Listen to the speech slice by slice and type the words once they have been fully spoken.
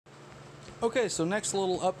Okay, so next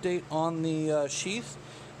little update on the sheath.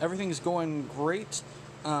 Everything's going great.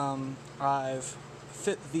 I've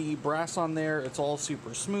fit the brass on there. It's all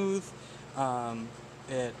super smooth.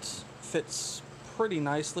 It fits pretty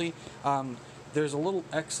nicely. There's a little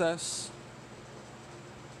excess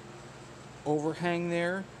overhang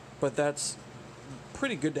there, but that's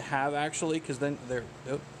pretty good to have actually, because then there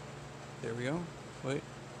we go. Wait.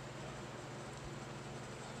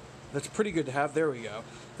 That's pretty good to have. There we go.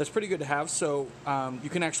 That's pretty good to have. So you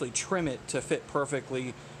can actually trim it to fit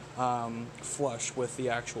perfectly flush with the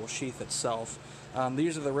actual sheath itself.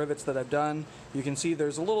 These are the rivets that I've done. You can see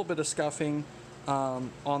there's a little bit of scuffing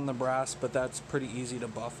on the brass, but that's pretty easy to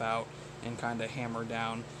buff out and kind of hammer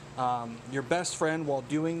down. Your best friend while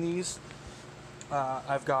doing these,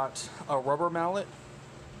 I've got a rubber mallet.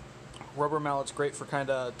 Rubber mallet's great for kind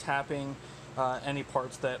of tapping any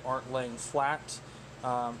parts that aren't laying flat.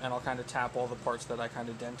 And I'll kind of tap all the parts that I kind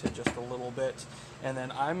of dented just a little bit. And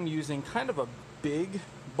then I'm using kind of a big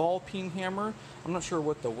ball peen hammer. I'm not sure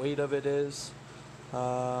what the weight of it is.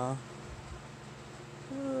 24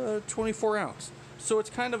 ounce. So it's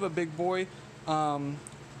kind of a big boy,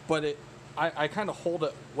 but I kind of hold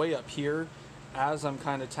it way up here as I'm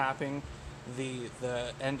kind of tapping the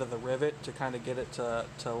end of the rivet to kind of get it to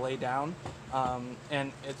lay down.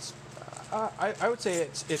 And it's I would say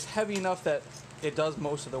it's heavy enough that it does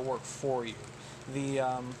most of the work for you. The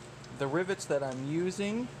rivets that I'm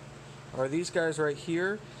using are these guys right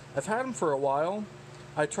here. I've had them for a while.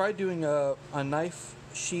 I tried doing a knife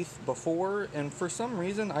sheath before, and for some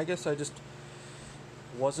reason, I guess I just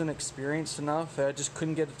wasn't experienced enough. I just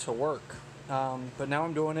couldn't get it to work. But now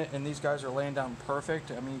I'm doing it, and these guys are laying down perfect.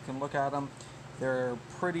 I mean, you can look at them. They're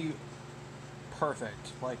pretty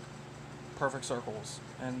perfect, like perfect circles,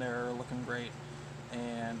 and they're looking great.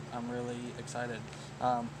 And I'm really excited.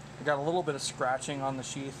 I got a little bit of scratching on the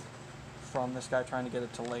sheath from this guy trying to get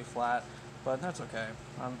it to lay flat, but that's okay.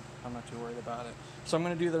 I'm not too worried about it. So I'm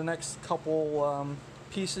going to do the next couple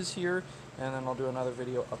pieces here, and then I'll do another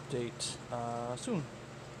video update soon.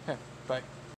 Okay, bye.